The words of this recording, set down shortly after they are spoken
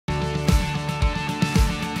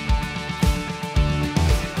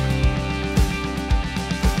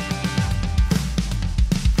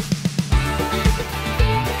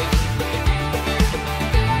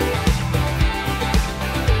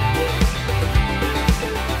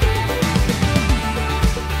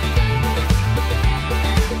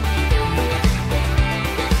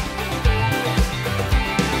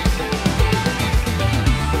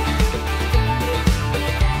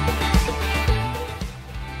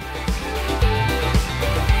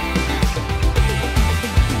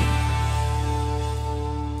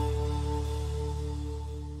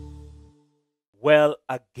Well,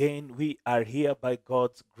 again, we are here by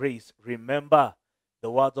God's grace. Remember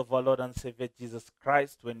the words of our Lord and Savior Jesus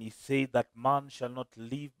Christ when he said that man shall not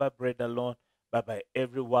live by bread alone, but by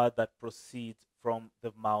every word that proceeds from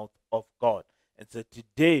the mouth of God. And so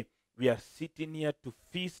today we are sitting here to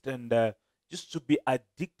feast and just to be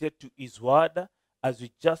addicted to his word as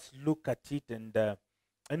we just look at it and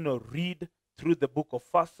read through the book of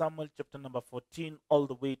 1 Samuel chapter number 14 all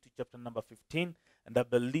the way to chapter number 15. And I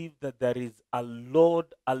believe that there is a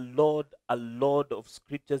lot of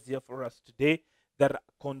scriptures here for us today that are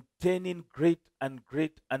containing great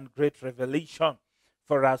revelation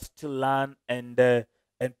for us to learn and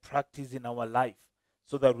practice in our life,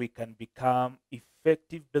 so that we can become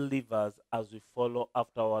effective believers as we follow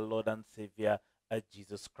after our Lord and Savior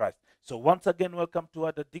Jesus Christ. So once again, welcome to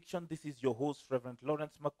Word Addiction. This is your host, Reverend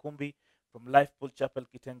Lawrence Makumbi from Life Pool Chapel,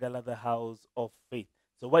 Kitengela, the House of Faith.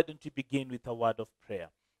 So why don't you begin with a word of prayer?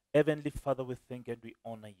 Heavenly Father, we thank and we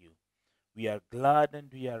honor you. We are glad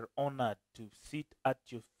and we are honored to sit at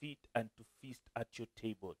your feet and to feast at your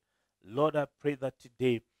table. Lord, I pray that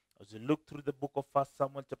today, as we look through the book of 1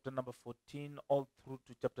 Samuel chapter number 14, all through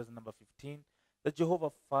to chapters number 15, that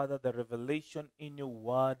Jehovah Father, the revelation in your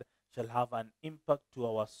word shall have an impact to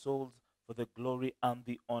our souls for the glory and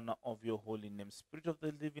the honor of your holy name. Spirit of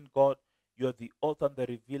the living God, you are the author and the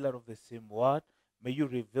revealer of the same word. May you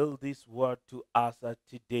reveal this word to us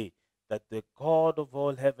today, that the God of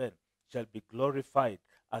all heaven shall be glorified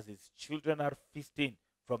as his children are feasting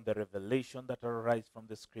from the revelation that arise from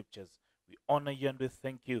the scriptures. We honor you and we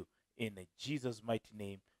thank you. In Jesus' mighty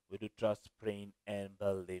name, we do trust, praying, and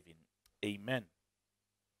believing. Amen.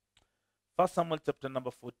 1 Samuel chapter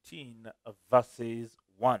number 14, verses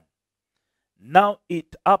 1. Now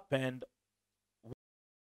it happened,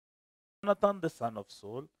 Jonathan the son of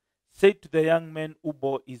Saul said to the young men who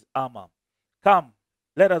bore his armor, "Come,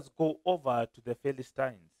 let us go over to the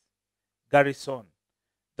Philistines' garrison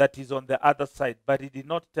that is on the other side." But he did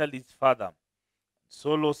not tell his father.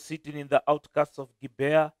 Saul was sitting in the outskirts of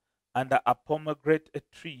Gibeah under a pomegranate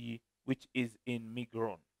tree which is in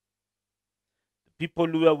Migron. The people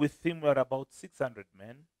who were with him were about 600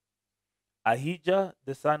 men. Ahijah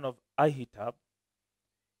the son of Ahitub,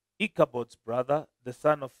 Ichabod's brother, the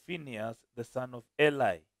son of Phinehas, the son of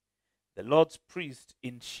Eli, the Lord's priest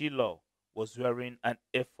in Shiloh, was wearing an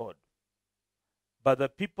ephod. But the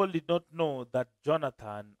people did not know that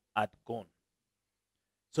Jonathan had gone.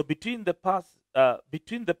 So between the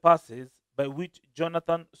passes by which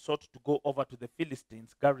Jonathan sought to go over to the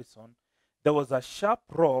Philistines' garrison, there was a sharp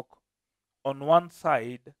rock on one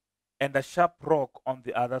side and a sharp rock on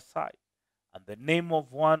the other side. And the name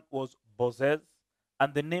of one was Bozez,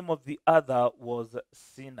 and the name of the other was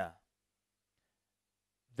Sina.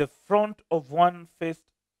 The front of one faced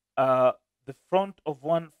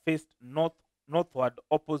northward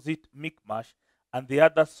opposite Michmash, and the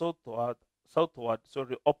other southward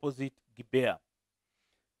opposite Gibeah.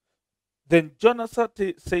 Then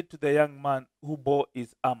Jonathan said to the young man who bore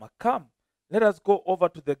his armor, "Come, let us go over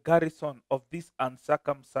to the garrison of this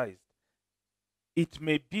uncircumcised. It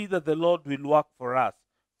may be that the Lord will work for us,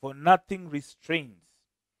 for nothing restrains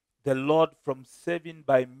the Lord from saving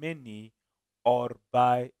by many or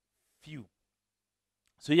by few."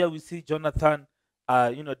 So here we see Jonathan,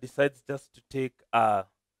 decides just to take a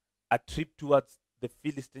trip towards the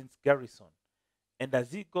Philistines' garrison. And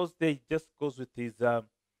as he goes there, he just goes with his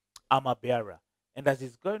armor bearer. And as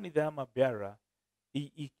he's going with the armor bearer,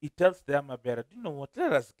 he tells the armor bearer, "Do you know what?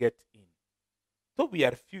 Let us get in. Though we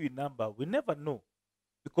are few in number, we never know.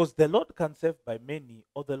 Because the Lord can save by many,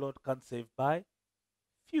 or the Lord can save by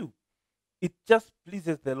few. It just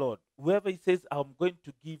pleases the Lord. Whoever he says, I'm going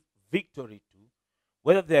to give victory to,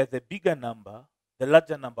 whether there's a bigger number, the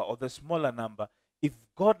larger number, or the smaller number, if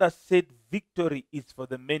God has said victory is for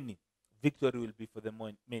the many, victory will be for the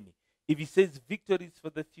many. If he says victory is for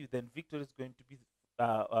the few, then victory is going to be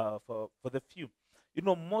for the few. You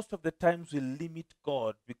know, most of the times we limit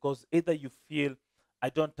God because either you feel, I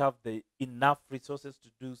don't have the enough resources to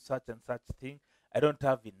do such and such thing. I don't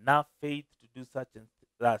have enough faith to do such and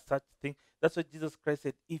such thing. That's what Jesus Christ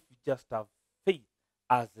said. If you just have faith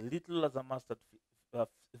as little as a mustard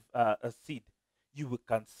seed, you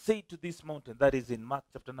can say to this mountain, that is in Mark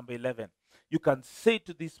chapter number 11, you can say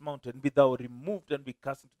to this mountain, be thou removed and be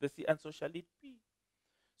cast into the sea, and so shall it be.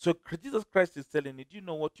 So Jesus Christ is telling you, you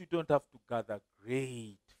know what? You don't have to gather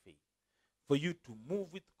great faith. For you to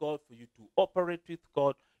move with God, for you to operate with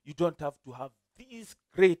God, you don't have to have this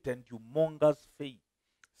great and humongous faith.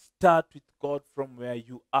 Start with God from where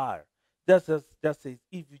you are. Just says,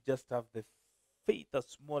 if you just have the faith as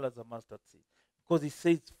small as a mustard seed. Because he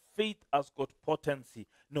says faith has got potency,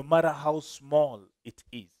 no matter how small it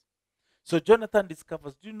is. So Jonathan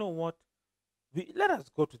discovers, do you know what? Let us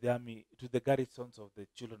go to the army, to the garrisons of the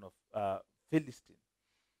children of Philistine.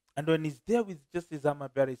 And when he's there with just his armor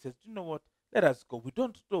bearer, he says, do you know what? Let us go. We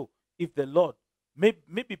don't know if the Lord,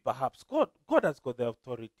 maybe perhaps God has got the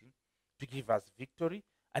authority to give us victory,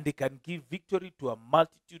 and he can give victory to a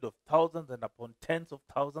multitude of thousands and upon tens of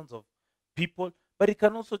thousands of people, but he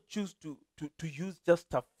can also choose to use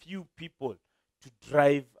just a few people to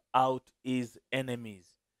drive out his enemies.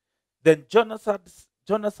 Then Jonathan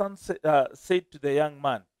said to the young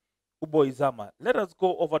man, Uboizama, let us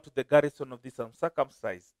go over to the garrison of this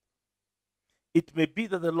uncircumcised. It may be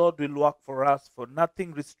that the Lord will work for us, for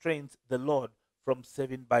nothing restrains the Lord from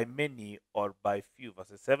saving by many or by few.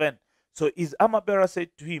 Verse 7. So his armor bearer said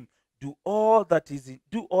to him, do all that is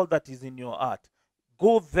in your heart.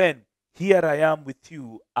 Go then, here I am with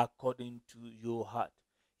you according to your heart.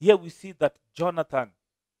 Here we see that Jonathan,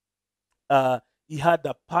 he had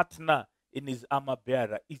a partner in his armor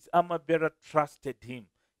bearer. His armor bearer trusted him.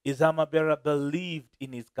 His armor bearer believed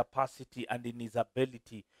in his capacity and in his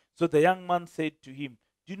ability. So the young man said to him,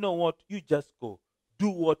 do you know what? You just go. Do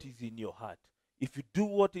what is in your heart. If you do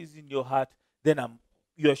what is in your heart, then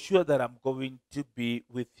you're sure that I'm going to be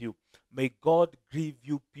with you. May God give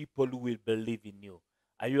you people who will believe in you.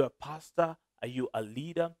 Are you a pastor? Are you a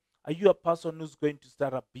leader? Are you a person who's going to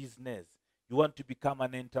start a business? You want to become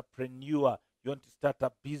an entrepreneur. You want to start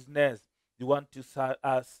a business. You want to start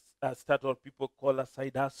what people call a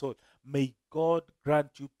side hustle. May God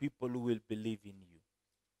grant you people who will believe in you.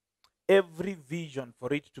 Every vision,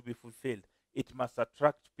 for it to be fulfilled, it must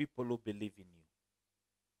attract people who believe in you.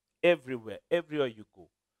 Everywhere you go,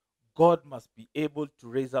 God must be able to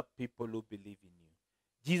raise up people who believe in you.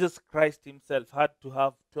 Jesus Christ himself had to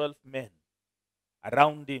have 12 men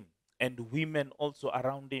around him and women also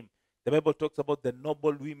around him. The Bible talks about the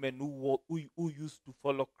noble women who used to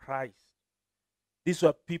follow Christ. These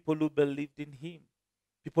were people who believed in him,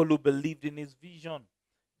 people who believed in his vision.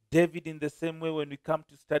 David, in the same way, when we come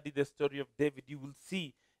to study the story of David, you will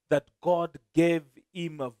see that God gave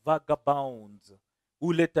him vagabonds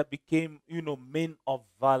who later became, men of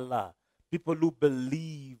valor, people who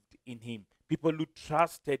believed in him, people who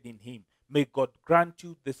trusted in him. May God grant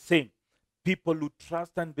you the same. People who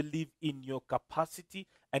trust and believe in your capacity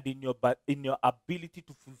and in your ability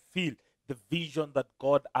to fulfill the vision that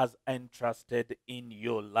God has entrusted in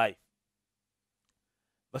your life.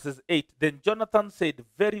 Verses 8. Then Jonathan said,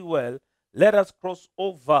 very well, let us cross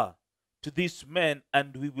over to these men,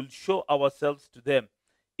 and we will show ourselves to them.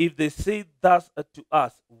 If they say thus to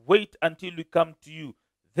us, wait until we come to you,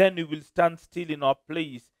 then we will stand still in our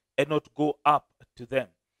place and not go up to them.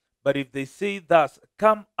 But if they say thus,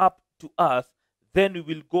 come up to us, then we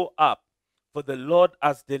will go up, for the Lord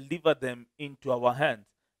has delivered them into our hands,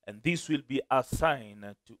 and this will be a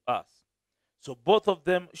sign to us. So both of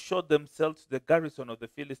them showed themselves to the garrison of the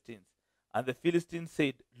Philistines. And the Philistines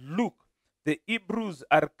said, look, the Hebrews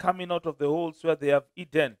are coming out of the holes where they have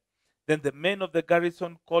eaten. Then the men of the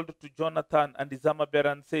garrison called to Jonathan and his armor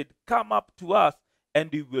bearer and said, come up to us,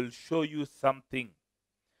 and we will show you something.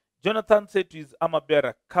 Jonathan said to his armor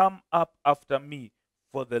bearer, come up after me,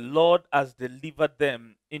 for the Lord has delivered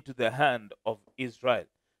them into the hand of Israel.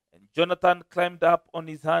 And Jonathan climbed up on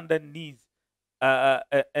his hand and knees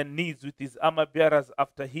with his armor bearers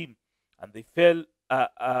after him, and they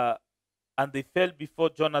fell before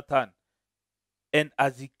Jonathan. And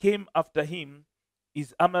as he came after him,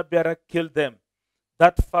 his armor bearer killed them.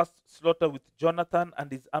 That first slaughter with Jonathan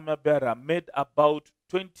and his armor bearer made about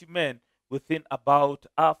 20 men within about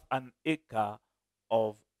half an acre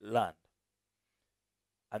of land.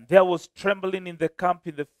 And there was trembling in the camp,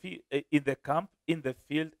 in the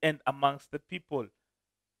field, and amongst the people.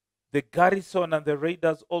 The garrison and the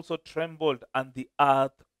raiders also trembled, and the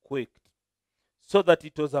earth quaked, so that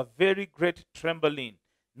it was a very great trembling.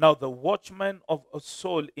 Now the watchmen of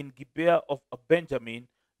Saul in Gibeah of Benjamin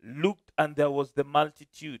looked, and there was the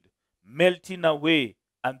multitude melting away,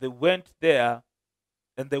 and they went here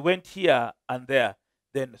and there.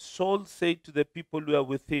 Then Saul said to the people who were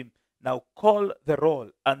with him, now call the roll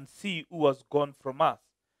and see who has gone from us.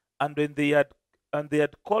 And when they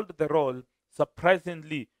had called the roll,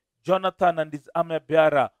 surprisingly, Jonathan and his armor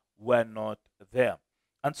bearer were not there.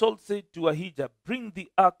 And Saul said to Ahijah, bring the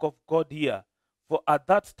ark of God here, for at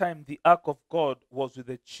that time the ark of God was with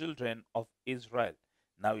the children of Israel.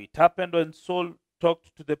 Now it happened when Saul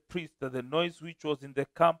talked to the priest that the noise which was in the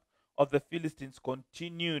camp of the Philistines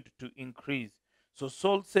continued to increase. So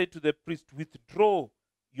Saul said to the priest, withdraw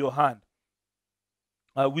your hand.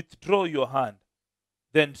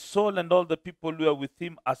 Then Saul and all the people who were with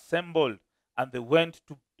him assembled, and they went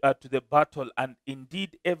to the battle. And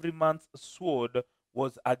indeed, every man's sword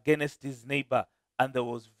was against his neighbor, and there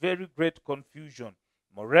was very great confusion.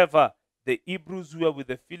 Moreover, the Hebrews who were with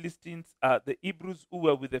the Philistines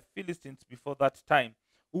before that time,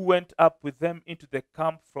 who went up with them into the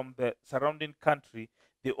camp from the surrounding country,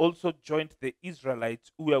 they also joined the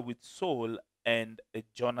Israelites who were with Saul and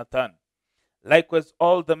Jonathan. Likewise,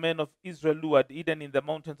 all the men of Israel who had hidden in the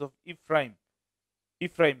mountains of Ephraim,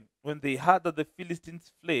 when they heard that the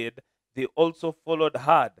Philistines fled, they also followed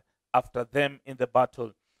hard after them in the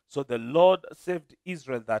battle. So the Lord saved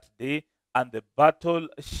Israel that day, and the battle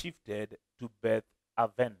shifted to Beth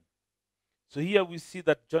Aven. So here we see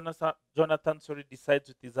that Jonathan decides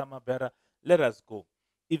with his armor bearer, let us go.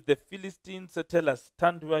 If the Philistines tell us,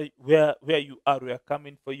 stand where you are, we are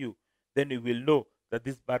coming for you, then we will know that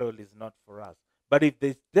this battle is not for us. But if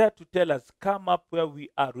they dare to tell us, come up where we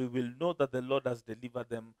are, we will know that the Lord has delivered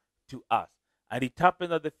them to us. And it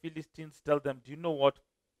happened that the Philistines tell them, do you know what?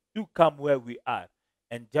 You come where we are.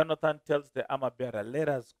 And Jonathan tells the armor bearer, let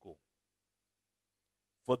us go.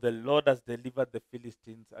 For the Lord has delivered the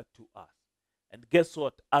Philistines to us. And guess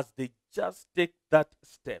what? As they just take that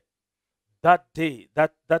step, that day,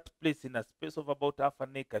 that place, in a space of about half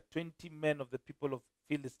an acre, 20 men of the people of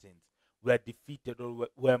Philistines were defeated, or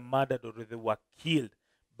were murdered, or they were killed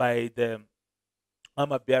by the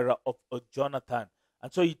armor bearer of Jonathan.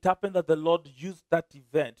 And so it happened that the Lord used that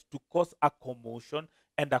event to cause a commotion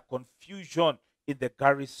and a confusion in the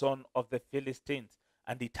garrison of the Philistines.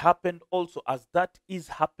 And it happened also, as that is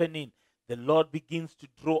happening, the Lord begins to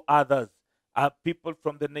draw others, people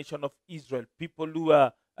from the nation of Israel, people who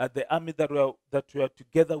are the army that were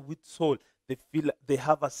together with Saul. They feel they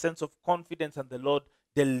have a sense of confidence, and the Lord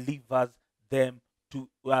delivers them to,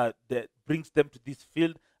 brings them to this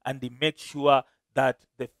field, and he makes sure that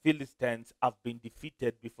the Philistines have been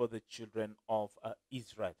defeated before the children of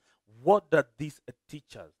Israel. What does this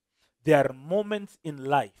teach us? There are moments in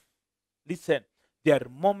life, listen, there are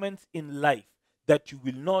moments in life that you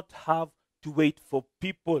will not have to wait for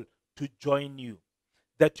people to join you,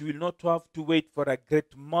 that you will not have to wait for a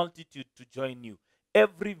great multitude to join you.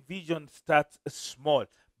 Every vision starts small,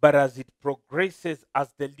 but as it progresses,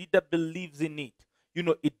 as the leader believes in it,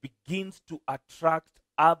 it begins to attract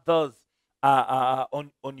others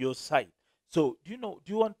on your side. So, do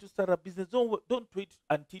you want to start a business? Don't wait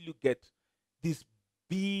until you get these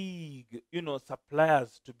big,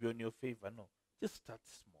 suppliers to be on your favor. No, just start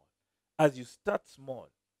small. As you start small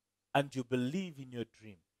and you believe in your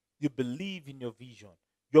dream, you believe in your vision,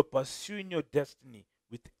 you're pursuing your destiny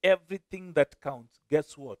with everything that counts,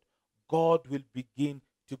 guess what? God will begin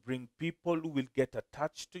to bring people who will get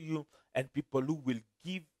attached to you, and people who will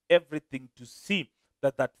give everything to see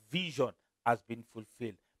that that vision has been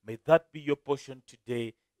fulfilled. May that be your portion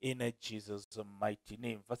today in Jesus' mighty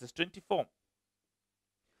name. Verses 24.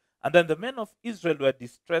 And then the men of Israel were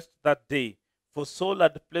distressed that day, for Saul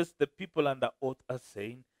had placed the people under oath, as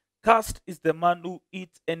saying, cursed is the man who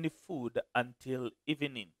eats any food until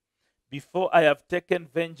evening, before I have taken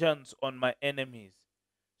vengeance on my enemies.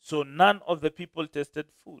 So none of the people tasted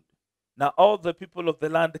food. Now all the people of the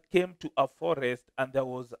land came to a forest, and there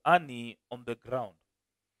was honey on the ground.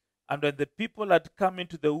 And when the people had come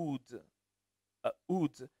into the woods,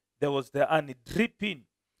 there was the honey dripping,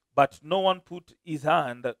 but no one put his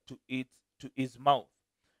hand to his mouth,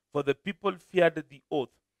 for the people feared the oath.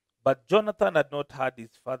 But Jonathan had not had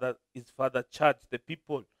his father charge the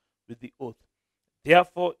people with the oath.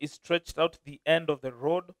 Therefore he stretched out the end of the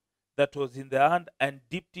rod that was in the hand, and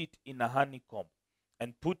dipped it in a honeycomb,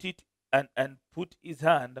 and put his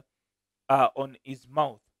hand on his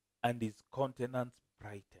mouth, and his countenance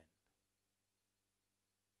brightened.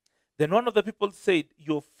 Then one of the people said,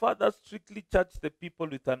 your father strictly charged the people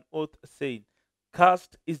with an oath, saying,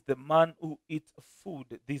 cursed is the man who eats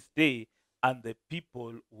food this day. And the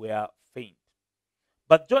people were faint.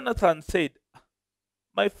 But Jonathan said,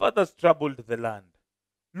 my fathers troubled the land.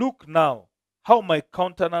 Look now, how my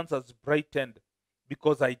countenance has brightened,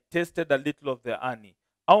 because I tasted a little of the honey.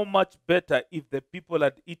 How much better if the people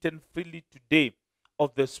had eaten freely today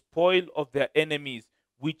of the spoil of their enemies,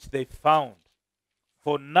 which they found.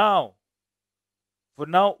 For now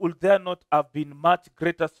will there not have been much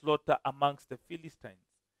greater slaughter amongst the Philistines?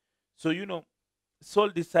 So, Saul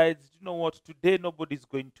decides, you know what, today nobody's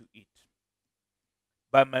going to eat.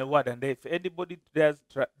 By my word, and if anybody dares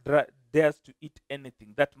to eat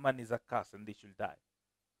anything, that man is a curse and they should die.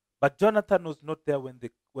 But Jonathan was not there when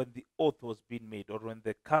the oath was being made, or when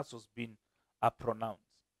the curse was being pronounced.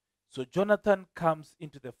 So Jonathan comes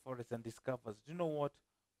into the forest and discovers, you know what?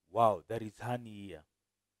 Wow, there is honey here.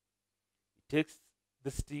 takes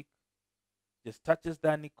the stick, just touches the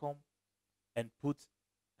honeycomb, and puts,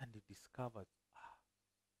 and he discovers,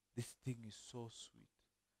 this thing is so sweet.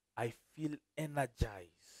 I feel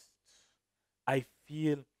energized. I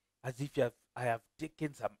feel as if I have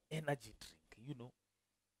taken some energy drink.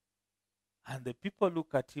 And the people look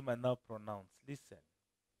at him and now pronounce, listen,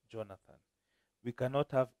 Jonathan, we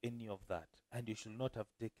cannot have any of that, and you should not have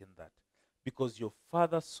taken that, because your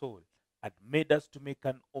father Saul had made us to make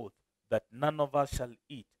an oath that none of us shall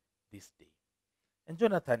eat this day. And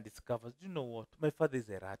Jonathan discovers, you know what? My father is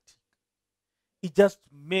erratic. He just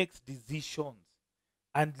makes decisions.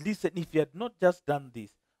 And listen, if he had not just done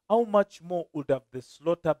this, how much more would have the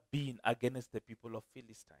slaughter been against the people of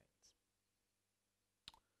Philistines?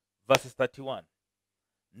 Verses 31.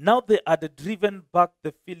 Now they had driven back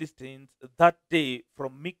the Philistines that day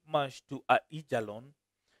from Michmash to Aijalon.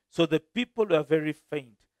 So the people were very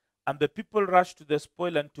faint, and the people rushed to the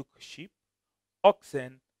spoil and took sheep,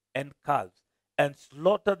 oxen, and calves, and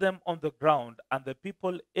slaughtered them on the ground, and the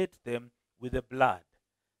people ate them with the blood.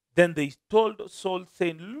 Then they told Saul,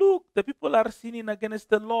 saying, look, the people are sinning against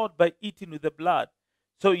the Lord by eating with the blood.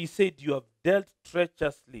 So he said, you have dealt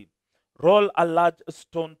treacherously. Roll a large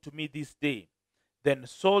stone to me this day. Then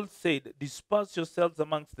Saul said, disperse yourselves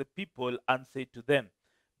amongst the people, and say to them,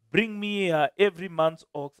 bring me here every man's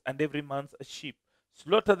ox and every man's sheep.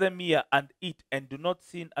 Slaughter them here and eat, and do not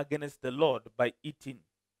sin against the Lord by eating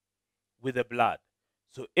with the blood.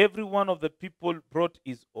 So every one of the people brought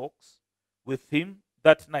his ox with him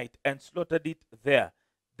that night and slaughtered it there.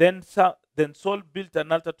 Then Saul built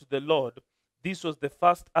an altar to the Lord. This was the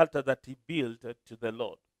first altar that he built to the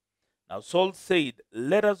Lord. Now Saul said,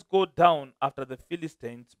 let us go down after the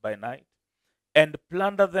Philistines by night and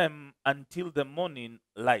plunder them until the morning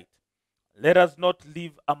light. Let us not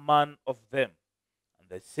leave a man of them. And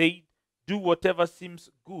they said, do whatever seems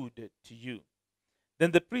good to you.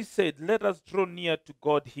 Then the priest said, let us draw near to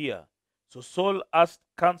God here. So Saul asked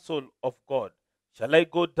counsel of God, shall I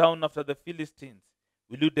go down after the Philistines?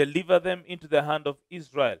 Will you deliver them into the hand of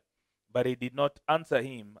Israel? But he did not answer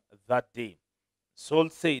him that day. Saul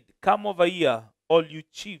said, come over here, all you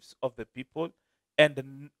chiefs of the people,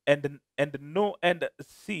 and know and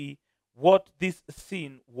see what this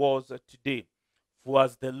sin was today. For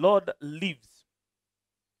as the Lord lives,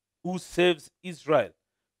 who saves Israel,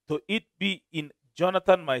 though it be in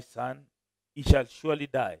Jonathan my son, he shall surely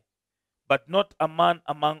die. But not a man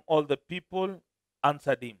among all the people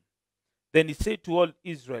answered him. Then he said to all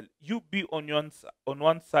Israel, you be on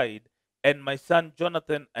one side, and my son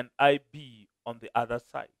Jonathan and I be on the other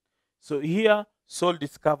side. So here Saul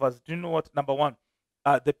discovers, do you know what? Number one,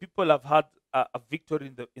 the people have had a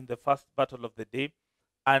victory in the first battle of the day,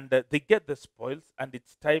 and they get the spoils, and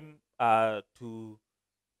it's time to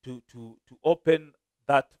open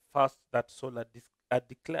that fast that Saul had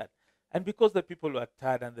declared. And because the people were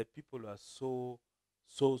tired and the people were so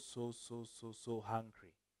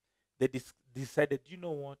hungry, they decided, you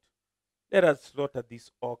know what? Let us slaughter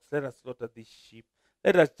this ox, let us slaughter this sheep,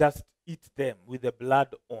 let us just eat them with the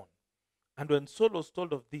blood on. And when Saul was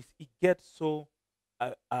told of this, he gets so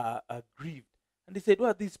grieved. And he said, what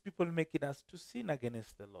are these people making us to sin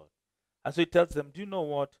against the Lord? And so he tells them, do you know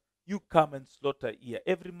what? You come and slaughter here.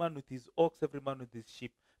 Every man with his ox, every man with his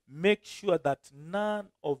sheep. Make sure that none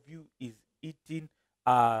of you is eating,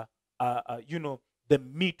 the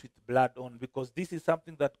meat with blood on, because this is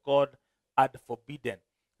something that God had forbidden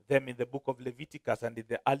them in the book of Leviticus and in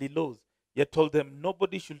the early laws. He told them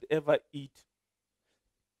nobody should ever eat,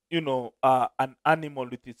 an animal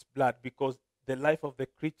with its blood, because the life of the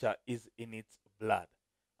creature is in its blood.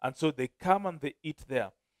 And so they come and they eat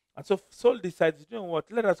there. And so Saul decides, you know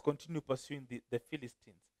what, let us continue pursuing the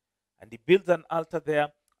Philistines. And he builds an altar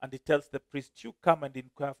there, and he tells the priest, you come and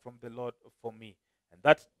inquire from the Lord for me. And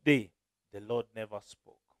that day, the Lord never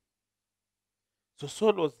spoke. So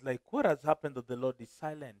Saul was like, what has happened that the Lord is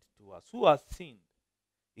silent to us? Who has sinned?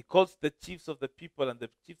 He calls the chiefs of the people, and the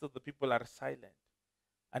chiefs of the people are silent.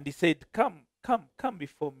 And he said, come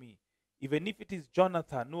before me. Even if it is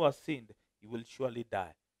Jonathan who has sinned, he will surely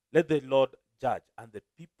die. Let the Lord judge. And the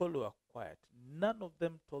people were quiet. None of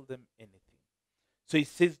them told them anything. So he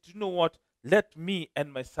says, do you know what? Let me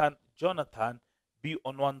and my son Jonathan be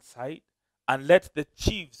on one side, and let the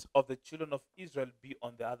chiefs of the children of Israel be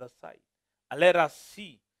on the other side. And let us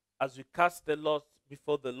see, as we cast the lots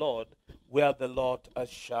before the Lord, where the Lord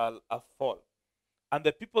shall fall. And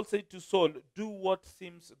the people said to Saul, do what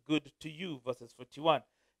seems good to you. Verses 41.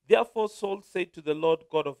 Therefore Saul said to the Lord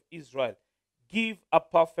God of Israel, give a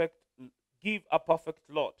perfect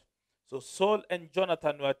lot. So Saul and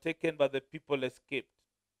Jonathan were taken, but the people escaped.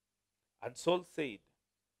 And Saul said,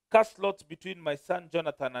 cast lots between my son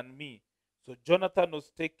Jonathan and me. So Jonathan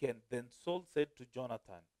was taken. Then Saul said to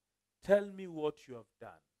Jonathan, tell me what you have done.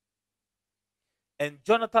 And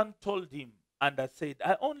Jonathan told him, and I said,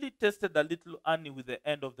 I only tasted a little honey with the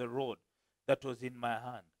end of the rod that was in my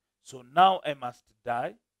hand. So now I must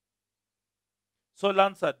die. Saul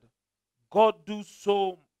answered, God do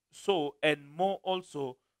so and more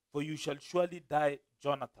also, for you shall surely die,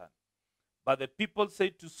 Jonathan. But the people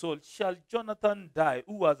said to Saul, shall Jonathan die,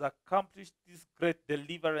 who has accomplished this great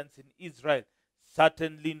deliverance in Israel?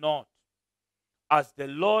 Certainly not. As the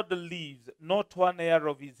Lord lives, not one hair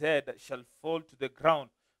of his head shall fall to the ground,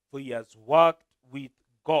 for he has worked with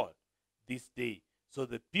God this day. So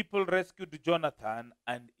the people rescued Jonathan,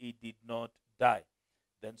 and he did not die.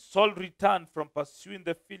 Then Saul returned from pursuing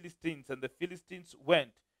the Philistines, and the Philistines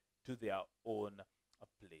went to their own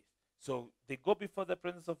place. So they go before the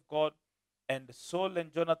presence of God, and Saul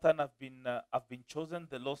and Jonathan have been chosen.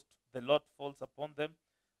 The Lord falls upon them,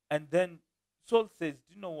 and then Saul says,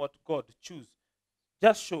 "Do you know what, God? Choose.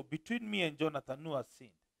 Just show between me and Jonathan who has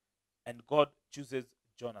sinned." And God chooses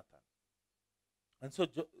Jonathan. And so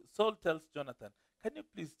Saul tells Jonathan, "Can you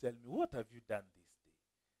please tell me, what have you done this day?"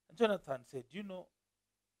 And Jonathan said, "You know,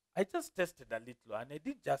 I just tasted a little, and I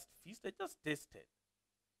didn't just feast, I just tasted."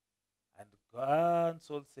 And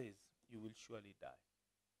Saul says, "You will surely die."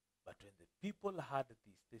 But when the people heard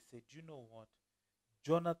this, they said, "You know what?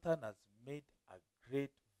 Jonathan has made a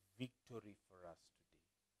great victory for us today.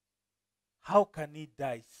 How can he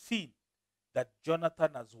die, seeing that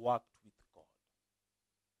Jonathan has worked with God?"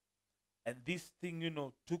 And this thing,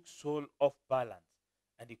 took Saul off balance,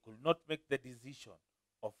 and he could not make the decision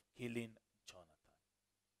of killing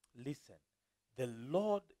Jonathan. Listen, the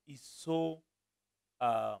Lord is so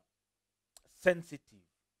sensitive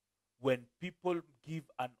when people give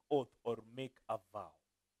an oath or make a vow.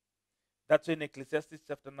 That's in Ecclesiastes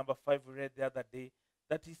chapter number 5 we read the other day,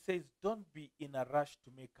 that he says, don't be in a rush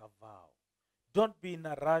to make a vow. Don't be in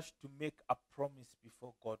a rush to make a promise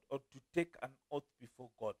before God or to take an oath before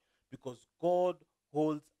God, because God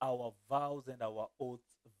holds our vows and our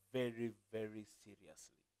oaths very, very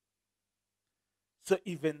seriously. So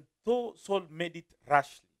even though Saul made it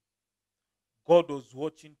rashly, God was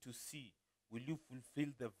watching to see, will you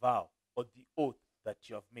fulfill the vow or the oath that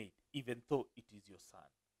you have made, even though it is your son?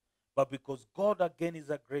 But because God again is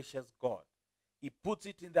a gracious God, he puts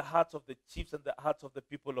it in the hearts of the chiefs and the hearts of the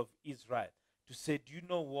people of Israel to say, do you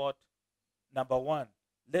know what? Number one,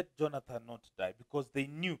 let Jonathan not die, because they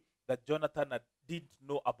knew that Jonathan didn't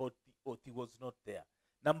know about the oath. He was not there.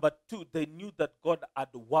 Number two, they knew that God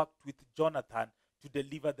had worked with Jonathan to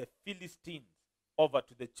deliver the Philistines over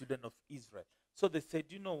to the children of Israel. So they said,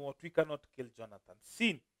 you know what? We cannot kill Jonathan,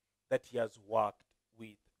 seeing that he has worked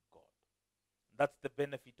with God. That's the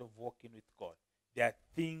benefit of working with God. There are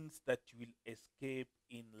things that you will escape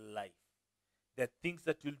in life. There are things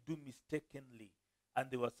that you'll do mistakenly, and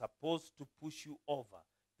they were supposed to push you over.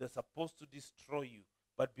 They're supposed to destroy you.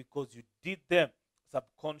 But because you did them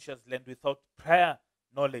subconsciously and without prior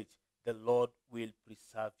knowledge, the Lord will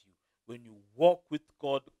preserve you. When you walk with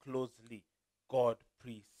God closely, God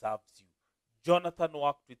preserves you. Jonathan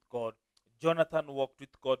walked with God. Jonathan walked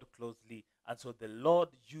with God closely. And so the Lord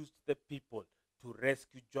used the people to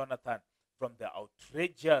rescue Jonathan from the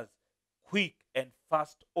outrageous, quick, and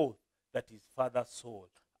fast oath that his father Saul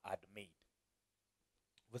had made.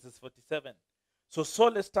 Verses 47. So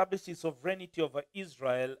Saul established his sovereignty over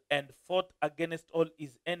Israel and fought against all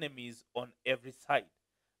his enemies on every side,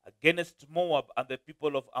 against Moab and the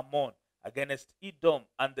people of Ammon, against Edom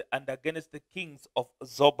and against the kings of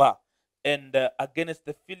Zobah, and against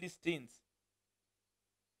the Philistines.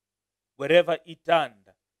 Wherever he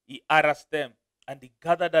turned, he harassed them, and he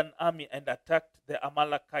gathered an army and attacked the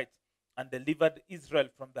Amalekites and delivered Israel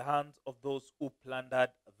from the hands of those who plundered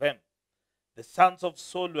them. The sons of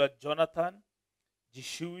Saul were Jonathan,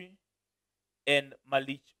 Jeshui, and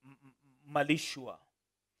Malishua.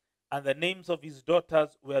 And the names of his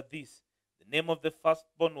daughters were these. The name of the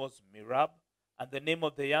firstborn was Merab, and the name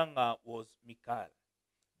of the younger was Michal.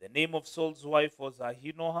 The name of Saul's wife was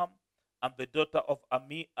Ahinoam, and the daughter of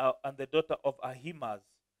Ahimaaz.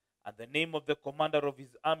 And the name of the commander of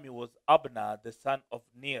his army was Abner, the son of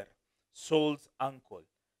Ner, Saul's uncle.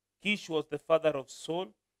 Kish was the father of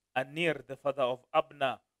Saul, and Ner, the father of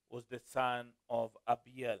Abner, was the son of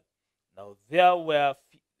Abiel. Now there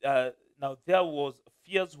was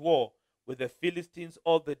fierce war with the Philistines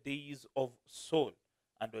all the days of Saul.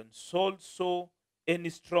 And when Saul saw any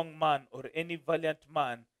strong man or any valiant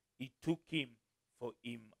man, he took him for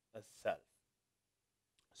himself.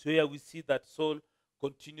 So here we see that Saul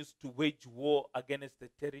continues to wage war against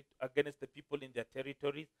against the people in their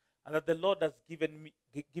territories, and that the Lord has given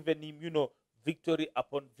him, victory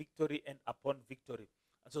upon victory and upon victory.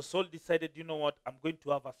 And so Saul decided, you know what, I'm going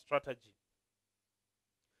to have a strategy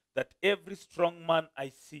that every strong man I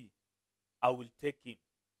see, I will take him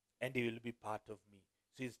and he will be part of me.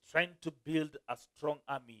 So he's trying to build a strong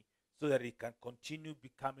army so that he can continue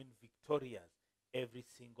becoming victorious every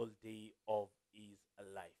single day of his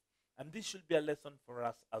life. And this should be a lesson for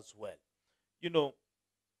us as well.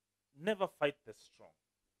 Never fight the strong.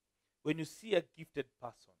 When you see a gifted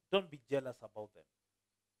person, don't be jealous about them.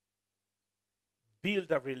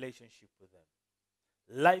 Build a relationship with them.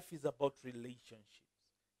 Life is about relationships.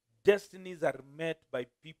 Destinies are met by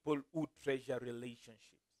people who treasure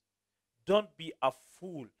relationships. Don't be a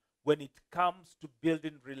fool when it comes to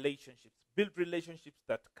building relationships. Build relationships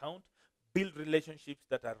that count. Build relationships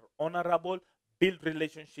that are honorable. Build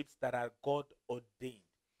relationships that are God ordained.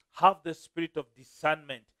 Have the spirit of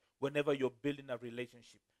discernment whenever you're building a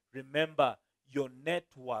relationship. Remember, your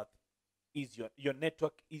network is your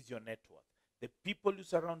network is your net worth. The people you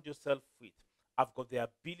surround yourself with have got the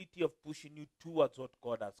ability of pushing you towards what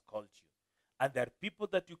God has called you. And there are people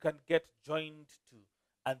that you can get joined to,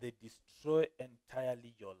 and they destroy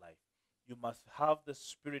entirely your life. You must have the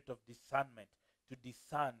spirit of discernment to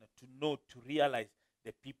discern, to know, to realize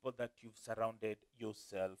the people that you've surrounded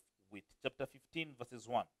yourself with. Chapter 15, verses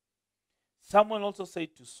 1. Samuel also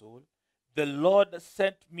said to Saul, the Lord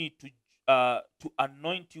sent me to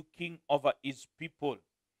anoint you king over his people,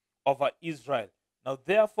 over Israel. Now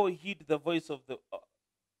therefore heed the voice of the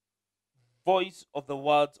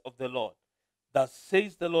words of the Lord. Thus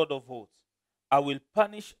says the Lord of hosts, I will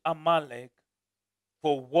punish Amalek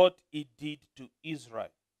for what he did to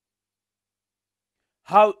Israel,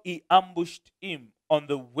 how he ambushed him on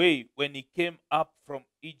the way when he came up from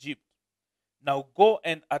Egypt. Now go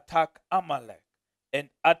and attack Amalek and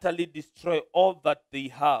utterly destroy all that they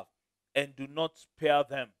have, and do not spare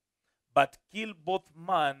them, but kill both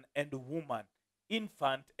man and woman,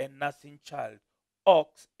 infant and nursing child,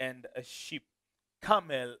 ox and a sheep,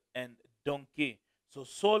 camel and donkey. So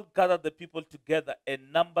Saul gathered the people together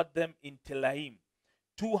and numbered them in Telaim,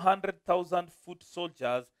 200,000 foot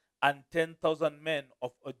soldiers and 10,000 men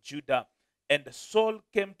of Judah. And Saul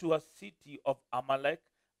came to a city of Amalek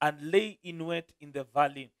and lay in wait in the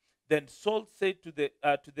valley. Then Saul said to the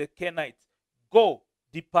Kenites, go,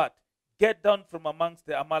 depart, get down from amongst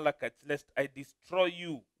the Amalekites, lest I destroy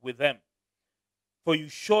you with them. For you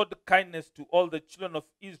showed kindness to all the children of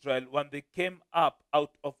Israel when they came up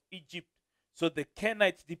out of Egypt. So the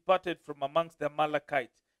Kenites departed from amongst the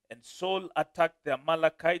Amalekites, and Saul attacked the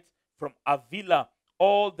Amalekites from Avila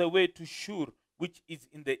all the way to Shur, which is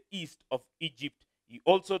in the east of Egypt. He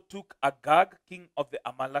also took Agag, king of the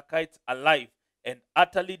Amalekites, alive, and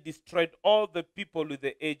utterly destroyed all the people with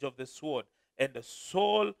the edge of the sword. And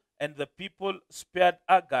Saul and the people spared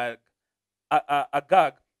Agag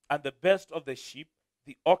and the best of the sheep,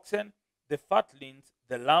 the oxen, the fatlings,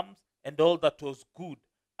 the lambs, and all that was good,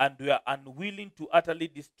 and were unwilling to utterly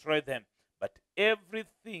destroy them. But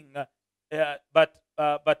everything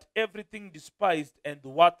despised and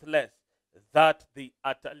worthless, that they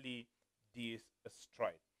utterly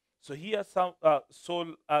destroyed. So here Samuel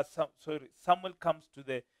comes to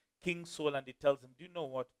the King Saul and he tells him, do you know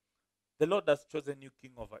what? The Lord has chosen you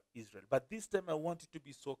king over Israel. But this time I want you to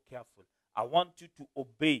be so careful. I want you to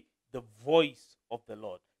obey the voice of the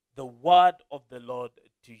Lord, the word of the Lord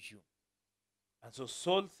to you. And so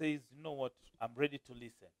Saul says, you know what? I'm ready to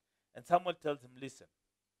listen. And Samuel tells him, listen,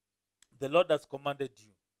 the Lord has commanded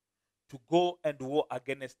you to go and war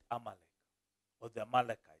against Amalek, or the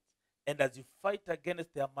Amalekites. And as you fight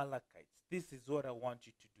against the Amalekites, this is what I want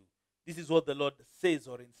you to do. This is what the Lord says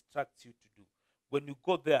or instructs you to do. When you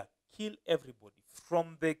go there, kill everybody,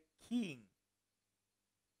 from the king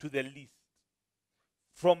to the least,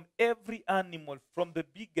 from every animal, from the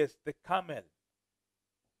biggest, the camel,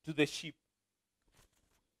 to the sheep.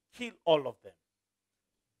 Kill all of them.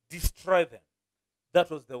 Destroy them. That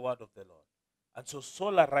was the word of the Lord. And so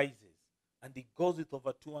Saul arises and he goes with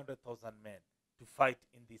over 200,000 men to fight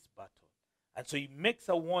in this battle. And so he makes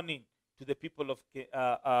a warning to the people of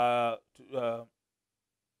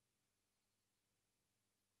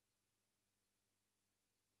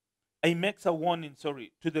he makes a warning, to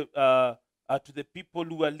the people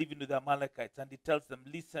who are living with the Amalekites, and he tells them,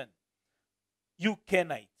 listen, you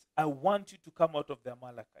Kenites, I want you to come out of the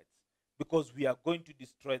Amalekites, because we are going to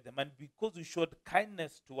destroy them. And because you showed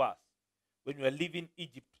kindness to us when you were leaving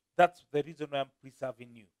Egypt, that's the reason why I'm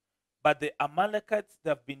preserving you. But the Amalekites,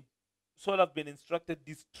 Saul have been instructed,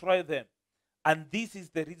 destroy them. And this is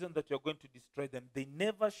the reason that you're going to destroy them. They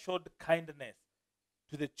never showed kindness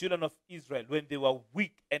to the children of Israel when they were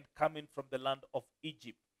weak and coming from the land of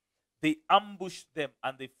Egypt. They ambushed them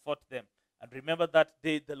and they fought them. And remember that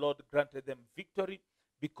day the Lord granted them victory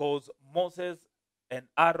because Moses and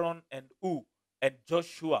Aaron and and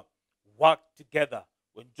Joshua worked together.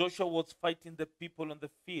 When Joshua was fighting the people on the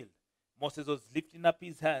field, Moses was lifting up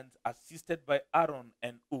his hands, assisted by Aaron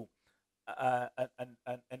and and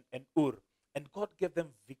Ur. And God gave them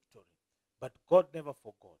victory. But God never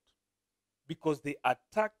forgot. Because they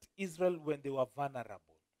attacked Israel when they were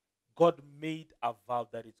vulnerable. God made a vow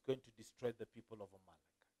that it's going to destroy the people of Amalek.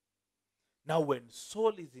 Now when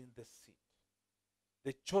Saul is in the seat,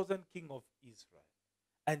 the chosen king of Israel,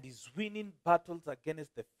 and is winning battles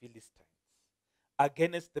against the Philistines,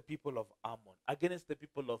 against the people of Ammon, against the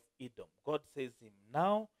people of Edom, God says to him,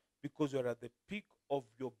 now, because you're at the peak of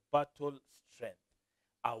your battle strength,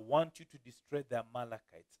 I want you to destroy the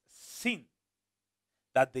Amalekites. Sin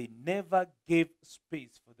that they never gave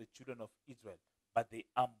space for the children of Israel, but they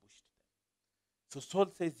ambushed them. So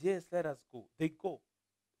Saul says, yes, let us go. They go.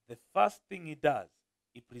 The first thing he does,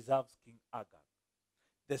 he preserves King Agag.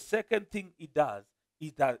 The second thing he does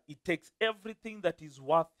is that he takes everything that is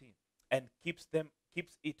worth him and keeps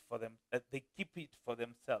it for them. They keep it for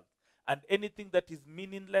themselves. And anything that is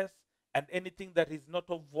meaningless and anything that is not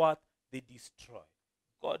of worth, they destroy.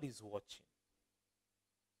 God is watching.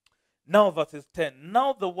 Now verses 10.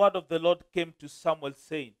 Now the word of the Lord came to Samuel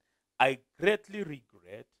saying, I greatly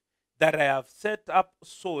regret that I have set up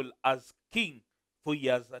Saul as king, for he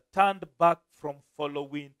has turned back from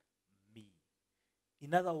following me.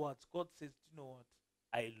 In other words, God says, you know what?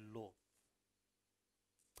 I loathe.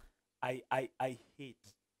 I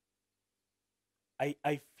hate.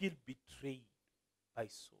 I feel betrayed by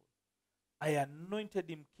Saul. I anointed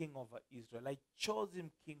him king over Israel. I chose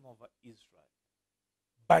him king over Israel.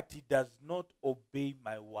 But he does not obey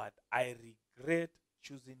my word. I regret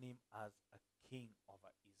choosing him as a king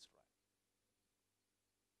over Israel.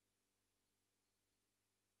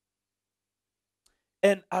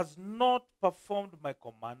 And has not performed my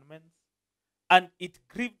commandments. And it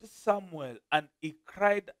grieved Samuel, and he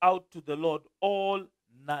cried out to the Lord all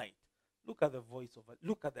night. Look at the voice of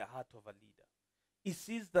look at the heart of a leader. He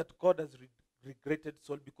sees that God has regretted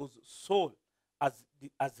Saul because Saul has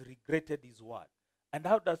regretted his word. And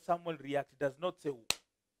how does Samuel react? He does not say,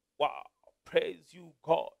 wow, praise you,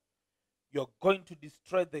 God. You're going to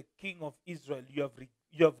destroy the king of Israel. You have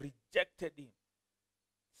rejected him.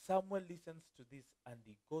 Samuel listens to this and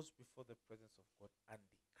he goes before the presence of God and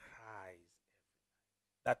he cries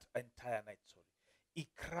that entire night. He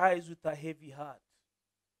cries with a heavy heart,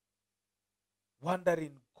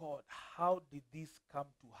 wondering, God, how did this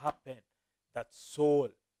come to happen that Saul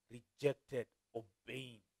rejected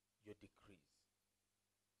obeying your decrees?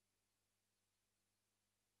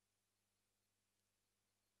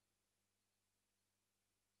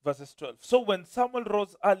 Verses 12. So when Samuel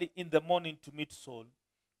rose early in the morning to meet Saul,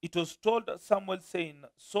 it was told Samuel, saying,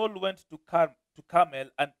 Saul went to Carmel,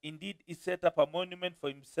 and indeed he set up a monument for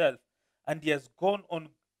himself, and he has gone on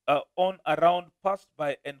around, passed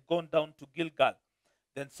by, and gone down to Gilgal.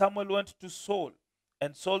 Then Samuel went to Saul,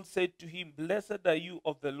 and Saul said to him, Blessed are you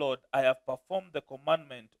of the Lord, I have performed the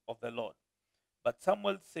commandment of the Lord. But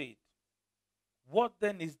Samuel said, What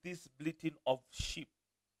then is this bleating of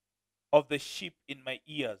the sheep in my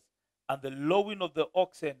ears, and the lowing of the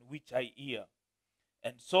oxen which I hear?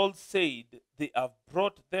 And Saul said, They have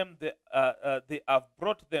brought them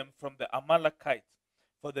from the Amalekites,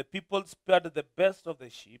 for the people spared the best of the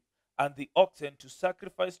sheep and the oxen to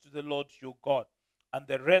sacrifice to the Lord your God, and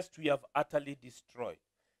the rest we have utterly destroyed.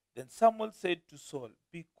 Then Samuel said to Saul,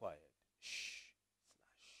 Be quiet. Shh.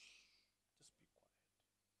 Just be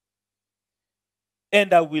quiet.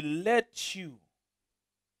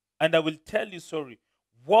 And I will tell you,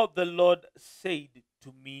 what the Lord said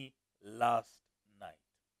to me last night.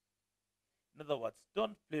 In other words,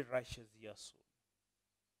 don't play righteous here, Saul.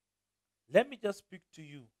 Let me just speak to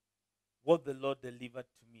you what the Lord delivered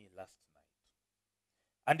to me last night.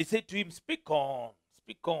 And he said to him, Speak on,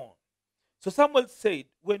 speak on. So Samuel said,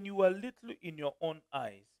 When you were little in your own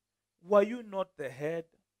eyes, were you not the head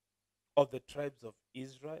of the tribes of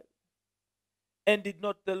Israel? And did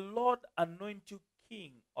not the Lord anoint you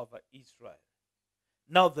king over Israel?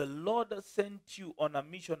 Now the Lord sent you on a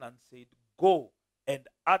mission and said, Go and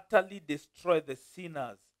utterly destroy the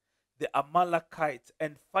sinners, the Amalekites,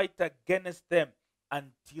 and fight against them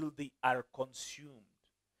until they are consumed.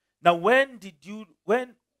 Now why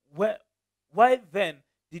then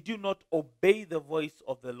did you not obey the voice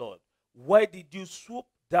of the Lord? Why did you swoop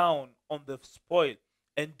down on the spoil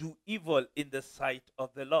and do evil in the sight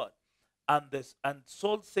of the Lord. And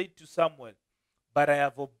Saul said to Samuel, but I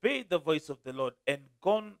have obeyed the voice of the Lord and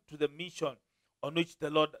gone to the mission on which the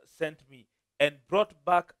Lord sent me, and brought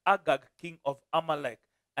back Agag, king of Amalek,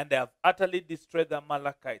 and I have utterly destroyed the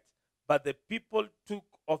Amalekites. But the people took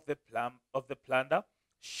of the plunder,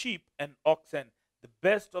 sheep and oxen, the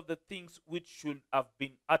best of the things which should have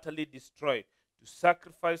been utterly destroyed, to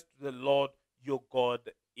sacrifice to the Lord your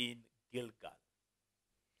God in Gilgal.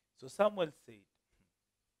 So Samuel said,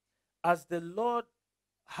 as the Lord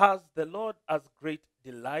has great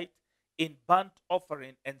delight in burnt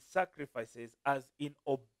offering and sacrifices, as in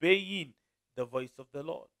obeying the voice of the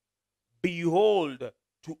Lord. Behold,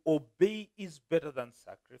 to obey is better than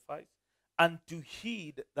sacrifice, and to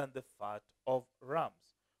heed than the fat of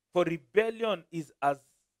rams. For rebellion is as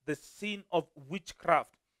the sin of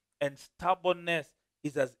witchcraft, and stubbornness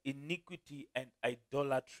is as iniquity and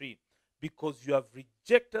idolatry. Because you have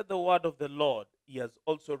rejected the word of the Lord, he has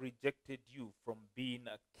also rejected you from being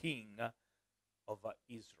a king over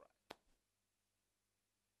Israel.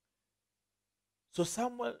 So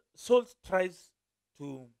Saul tries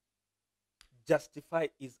to justify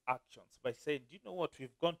his actions by saying, do you know what?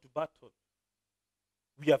 We've gone to battle.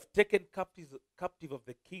 We have taken captive of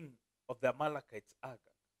the king of the Amalekites, Agag.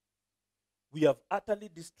 We have utterly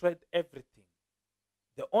destroyed everything.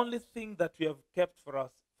 The only thing that we have kept for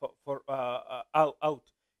us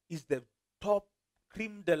out is the top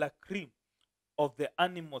creme de la creme of the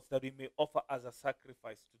animals that we may offer as a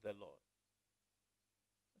sacrifice to the Lord.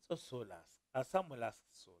 So Samuel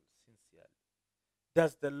asked Saul sincerely,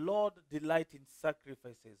 does the Lord delight in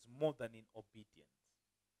sacrifices more than in obedience?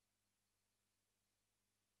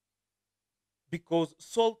 Because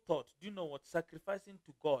Saul thought, do you know what? Sacrificing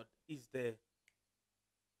to God is the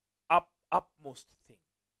upmost thing.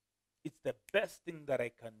 It's the best thing that I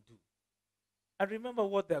can do. And remember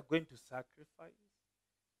what they are going to sacrifice?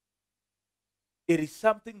 It is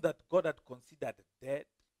something that God had considered dead.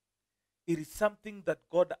 It is something that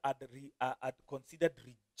God had considered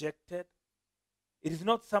rejected. It is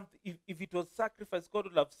not something, if it was sacrifice, God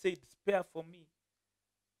would have said, spare for me.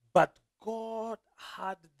 But God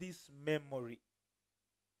had this memory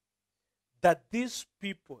that these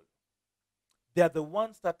people, they are the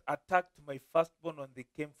ones that attacked my firstborn when they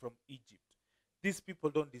came from Egypt. These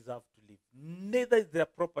people don't deserve to live. Neither is their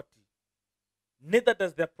property. Neither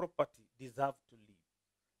does their property deserve to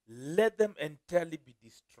live. Let them entirely be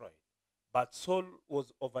destroyed. But Saul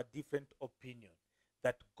was of a different opinion,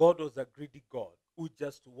 that God was a greedy God who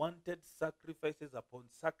just wanted sacrifices upon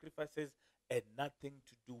sacrifices and nothing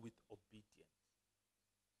to do with obedience.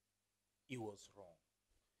 He was wrong.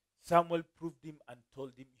 Samuel proved him and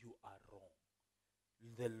told him, you are wrong.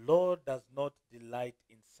 The Lord does not delight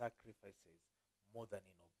in sacrifices more than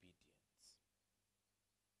in obedience.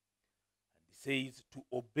 And he says, to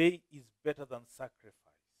obey is better than sacrifice,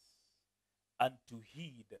 and to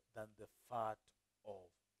heed than the fat of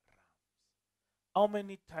rams. How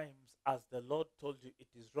many times has the Lord told you it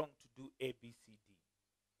is wrong to do A, B, C, D?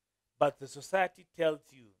 But the society tells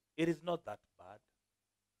you it is not that bad.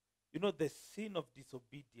 You know, the sin of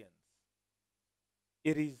disobedience,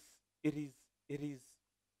 it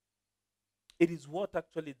is what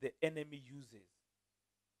actually the enemy uses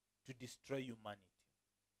to destroy humanity.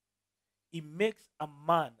 It makes a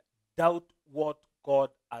man doubt what God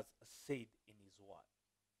has said in his word.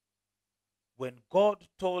 When God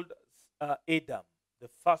told Adam, the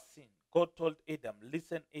first sin, God told Adam,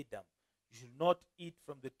 listen, Adam, you should not eat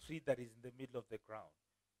from the tree that is in the middle of the ground,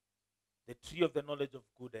 the tree of the knowledge of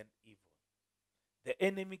good and evil. The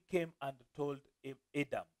enemy came and told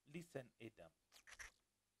Adam, listen, Adam,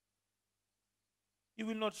 you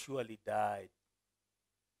will not surely die.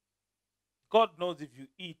 God knows if you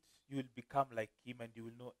eat, you will become like him and you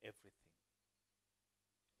will know everything.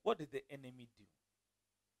 What did the enemy do?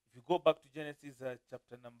 If you go back to Genesis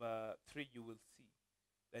chapter number 3, you will see.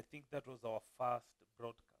 I think that was our first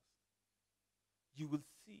broadcast. You will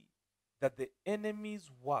see that the enemy's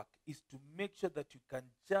work is to make sure that you can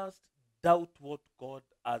just doubt what God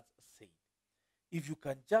has said. If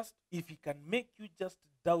he can make you just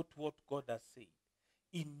doubt what God has said,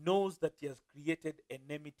 he knows that he has created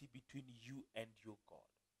enmity between you and your God.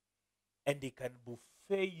 And he can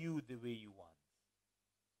buffet you the way you want.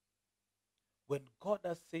 When God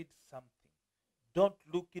has said something, don't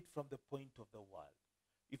look it from the point of the world.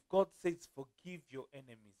 If God says forgive your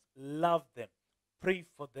enemies, love them, pray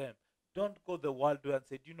for them, don't go the world way and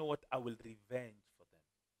say, do you know what? I will revenge for them.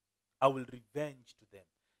 I will revenge to them.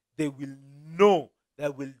 They will know that I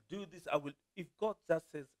will do this. If God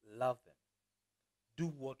just says love them,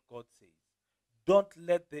 do what God says. Don't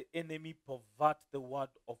let the enemy pervert the word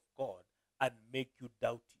of God and make you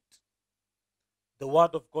doubt it. The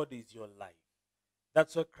word of God is your life.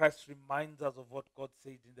 That's why Christ reminds us of what God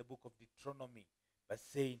said in the book of Deuteronomy by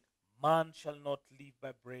saying, man shall not live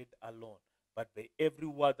by bread alone, but by every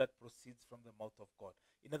word that proceeds from the mouth of God.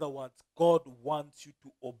 In other words, God wants you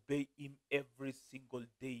to obey him every single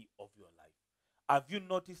day of your life. Have you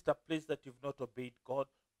noticed a place that you've not obeyed God?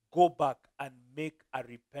 Go back and make a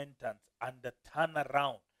repentance and a turn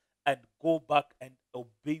around and go back and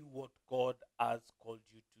obey what God has called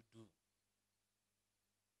you to do.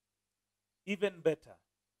 Even better,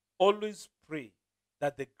 always pray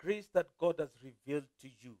that the grace that God has revealed to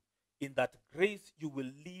you, in that grace you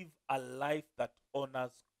will live a life that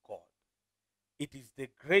honors God. It is the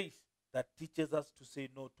grace that teaches us to say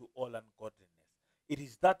no to all ungodliness. It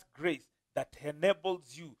is that grace that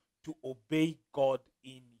enables you to obey God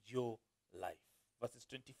in your life. Verses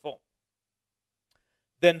 24.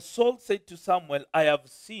 Then Saul said to Samuel, I have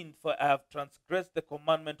sinned, for I have transgressed the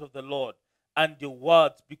commandment of the Lord and your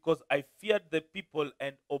words, because I feared the people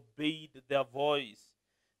and obeyed their voice.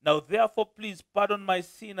 Now therefore please pardon my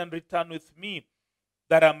sin and return with me,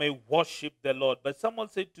 that I may worship the Lord. But Samuel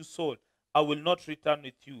said to Saul, I will not return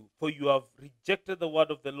with you, for you have rejected the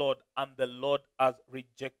word of the Lord, and the Lord has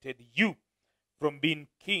rejected you from being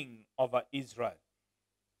king over Israel.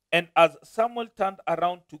 And as Samuel turned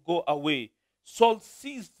around to go away, Saul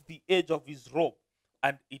seized the edge of his robe,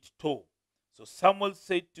 and it tore. So Samuel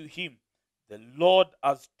said to him, the Lord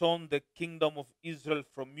has torn the kingdom of Israel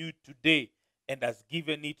from you today, and has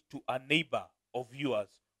given it to a neighbor of yours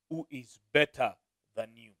who is better than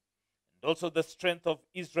you. And also the strength of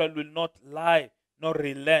Israel will not lie nor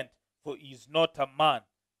relent, for he is not a man,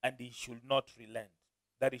 and he should not relent.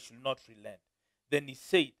 That he should not relent. Then he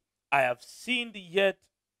said, I have sinned,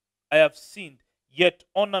 yet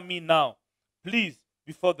honor me now, please,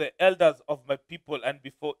 before the elders of my people and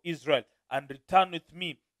before Israel, and return with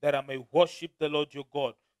me, that I may worship the Lord your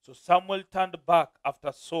God. So Samuel turned back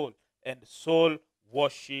after Saul, and Saul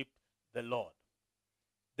worshipped the Lord.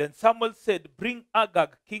 Then Samuel said, bring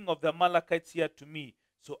Agag, king of the Amalekites, here to me.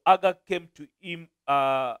 So Agag came to him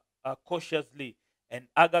cautiously, and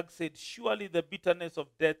Agag said, surely the bitterness of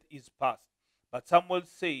death is past. But Samuel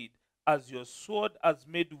said, as your sword has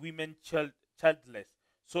made women childless,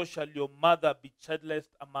 so shall your mother be childless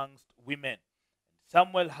amongst women. And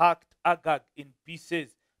Samuel hacked Agag in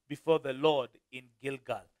pieces before the Lord in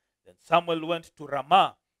Gilgal. Then Samuel went to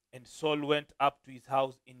Ramah, and Saul went up to his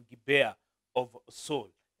house in Gibeah of Saul.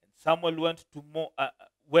 And Samuel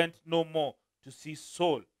went no more to see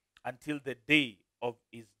Saul until the day of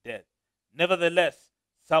his death. Nevertheless,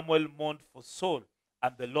 Samuel mourned for Saul,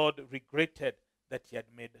 and the Lord regretted that he had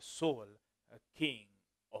made Saul a king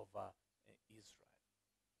over Israel.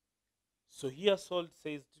 So here Saul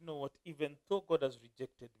says, you know what, even though God has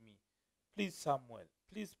rejected me, please Samuel,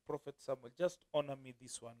 please Prophet Samuel, just honor me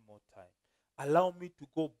this one more time. Allow me to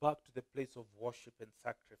go back to the place of worship and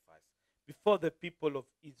sacrifice before the people of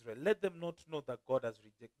Israel. Let them not know that God has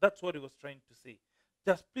rejected. That's what he was trying to say.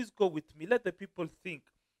 Just please go with me. Let the people think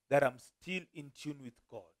that I'm still in tune with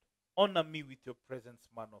God. Honor me with your presence,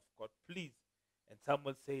 man of God, please. And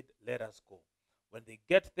Samuel said, let us go. When they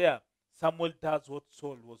get there, Samuel does what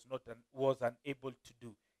Saul was unable to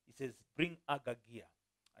do. He says, bring Agag here.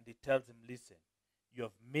 And he tells him, listen, you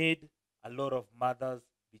have made a lot of mothers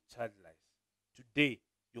be childless. Today,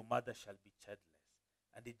 your mother shall be childless.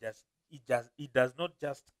 And he does not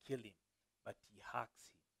just kill him, but he hacks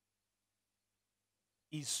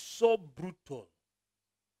him. He's so brutal,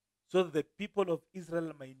 so that the people of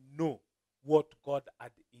Israel may know what God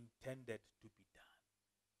had intended to be done.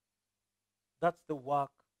 That's the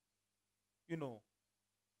work,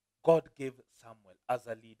 God gave Samuel as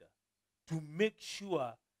a leader, to make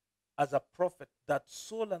sure as a prophet that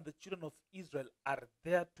Saul and the children of Israel are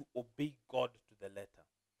there to obey God to the letter.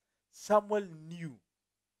 Samuel knew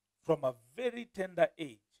from a very tender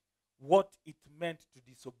age what it meant to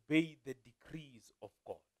disobey the decrees of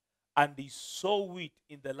God. And he saw it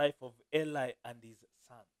in the life of Eli and his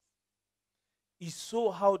sons. He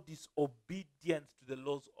saw how disobedience to the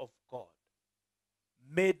laws of God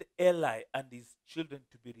made Eli and his children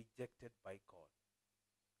to be rejected by God.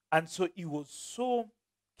 And so he was so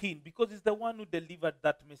keen, because he's the one who delivered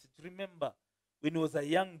that message. Remember, when he was a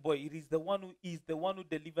young boy, he is the one who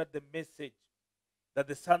delivered the message that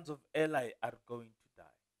the sons of Eli are going to die.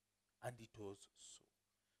 And it was so.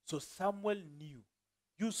 So Samuel knew,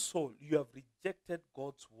 you Saul, you have rejected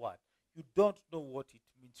God's word. You don't know what it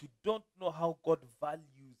means. You don't know how God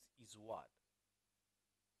values his word.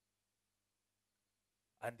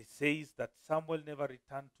 And it says that Samuel never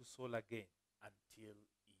returned to Saul again. And till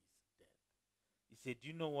his death. He said,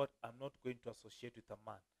 you know what? I'm not going to associate with a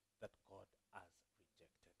man that God has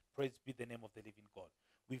rejected. Praise be the name of the living God.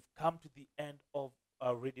 We've come to the end of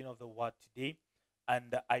our reading of the word today,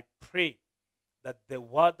 and I pray that the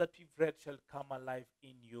word that we've read shall come alive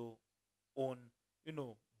in your own,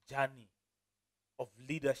 journey of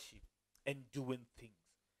leadership and doing things.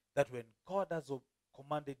 That when God has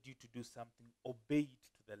commanded you to do something, obey it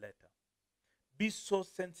to the letter. Be so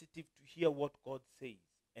sensitive to hear what God says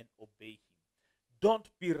and obey him. Don't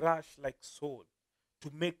be rash like Saul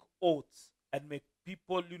to make oaths and make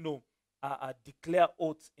people, declare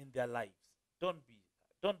oaths in their lives. Don't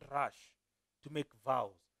rush to make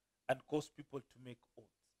vows and cause people to make oaths.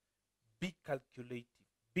 Be calculative.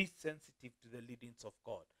 Be sensitive to the leadings of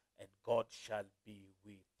God, and God shall be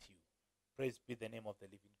with you. Praise be the name of the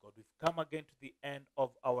living God. We've come again to the end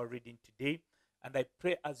of our reading today, and I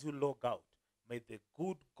pray as you log out, may the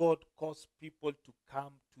good God cause people to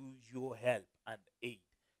come to your help and aid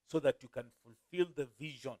so that you can fulfill the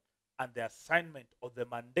vision and the assignment or the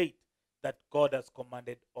mandate that God has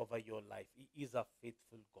commanded over your life. He is a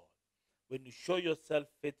faithful God. When you show yourself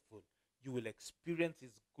faithful, you will experience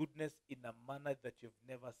his goodness in a manner that you've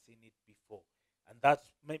never seen it before. And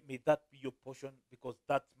may that be your portion, because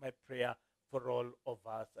that's my prayer for all of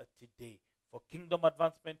us today. For Kingdom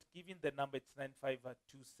Advancement Giving, the number is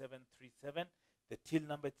 952737. The till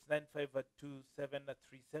number is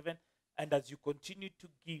 952737. And as you continue to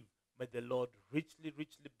give, may the Lord richly,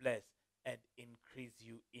 richly bless and increase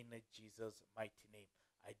you in Jesus' mighty name.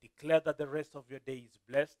 I declare that the rest of your day is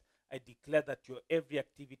blessed. I declare that your every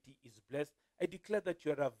activity is blessed. I declare that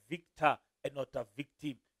you are a victor and not a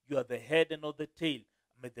victim. You are the head and not the tail.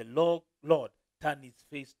 May the Lord turn his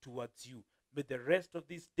face towards you. May the rest of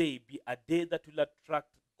this day be a day that will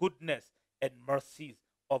attract goodness and mercies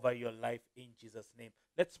over your life in Jesus' name.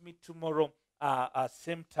 Let's meet tomorrow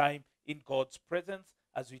same time in God's presence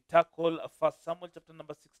as we tackle 1 Samuel chapter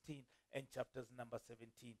number 16 and chapters number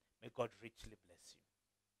 17. May God richly bless you.